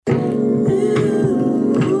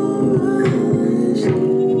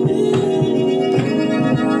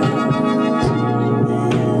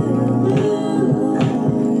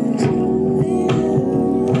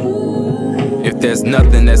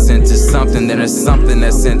nothing that's into something, then there's something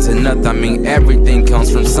that's into nothing. I mean, everything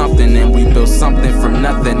comes from something, and we built something from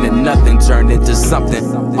nothing, and nothing turned into something.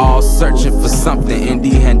 All searching for something, and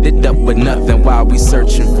he ended up with nothing while we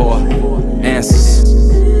searching for answers.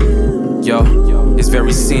 Yo, it's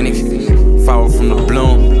very scenic, flower from the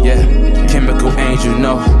bloom, yeah. Chemical angel,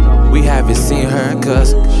 no, we haven't seen her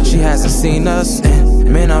cause she hasn't seen us. And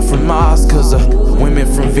men are from Mars cause women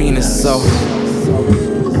from Venus. So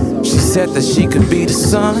she said that she could be the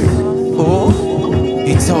sun. Oh,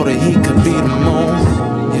 he told her he could be the moon.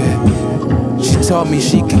 Yeah, she told me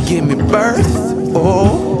she could give me birth.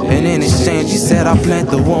 Oh, and in exchange he said I'll plant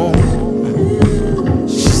the womb.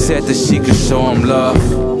 She said that she could show him love.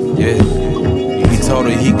 Yeah, he told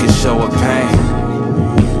her he could show her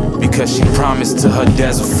pain, because she promised to her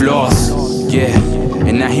desert floors. Yeah,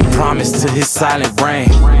 and now he promised to his silent brain.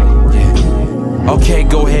 Yeah. Okay,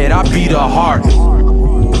 go ahead, I'll be the heart.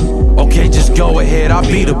 Okay, just go ahead, I'll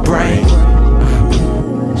be the brain.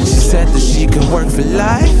 She said that she could work for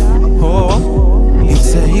life. Oh, he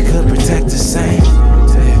said he could protect the same.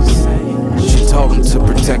 She told him to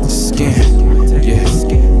protect the skin. Yeah,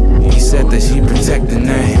 he said that he protect the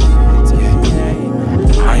name.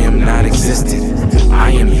 Yeah. I am not existent, I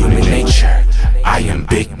am human nature, I am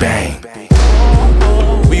Big Bang.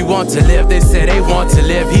 We want to live, they say they want to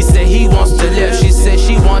live. He said he wants to live, she said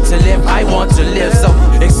she wants to live, I want to live. So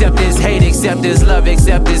accept this hate, accept this love,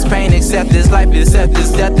 accept this pain, accept this life, accept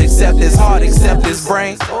this death, accept this heart, accept this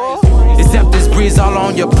brain. Accept this breeze all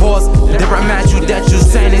on your pores, that remind you that you're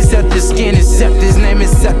sane. Accept this skin, accept this name,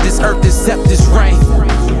 accept this earth, accept this rain.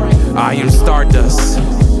 I am stardust,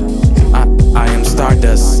 I am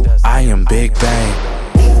stardust.